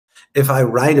if I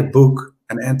write a book,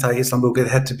 an anti-Islam book, it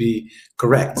had to be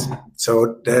correct.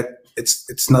 So that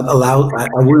it's not allowed. I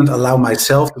wouldn't allow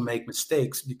myself to make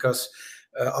mistakes, because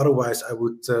otherwise I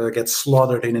would get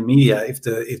slaughtered in the media if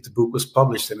the book was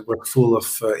published and it was full of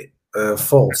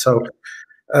faults. So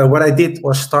what I did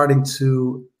was starting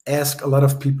to ask a lot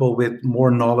of people with more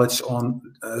knowledge on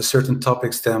certain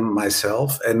topics than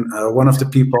myself. And one of the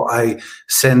people I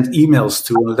sent emails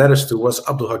to and letters to was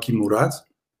Abdal-Hakim Murad.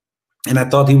 And I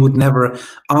thought he would never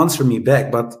answer me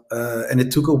back, but and it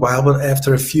took a while. But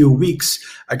after a few weeks,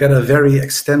 I got a very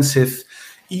extensive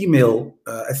email.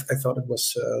 I thought it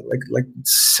was like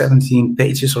 17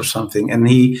 pages or something, and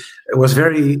he was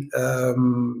very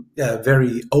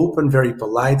very open, very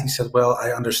polite. He said, "Well,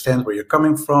 I understand where you're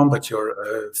coming from, but your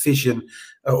vision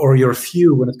or your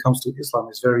view when it comes to Islam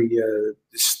is very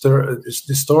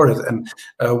distorted. And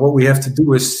what we have to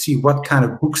do is see what kind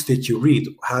of books did you read?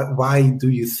 Why do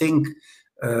you think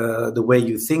the way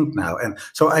you think now?" And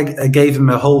so I gave him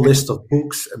a whole list of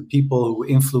books and people who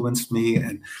influenced me.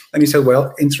 And he said,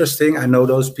 "Well, interesting. I know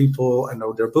those people. I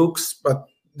know their books, but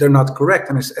they're not correct."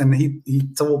 And he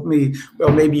told me,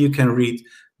 "Well, maybe you can read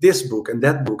this book and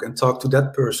that book and talk to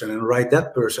that person and write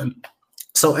that person."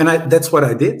 So, and that's what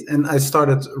I did. And I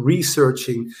started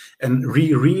researching and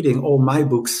rereading all my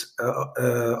books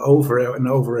over and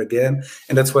over again.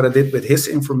 And that's what I did with his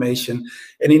information.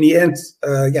 And in the end,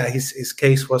 his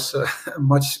case was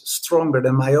much stronger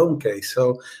than my own case.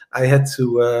 So I had to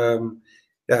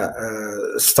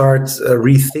start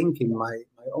rethinking my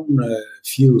own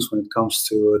views when it comes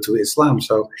to Islam.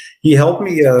 So he helped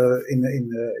me in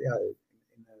a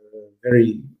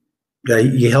very...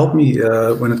 he helped me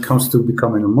when it comes to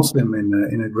becoming a Muslim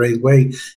in a great way.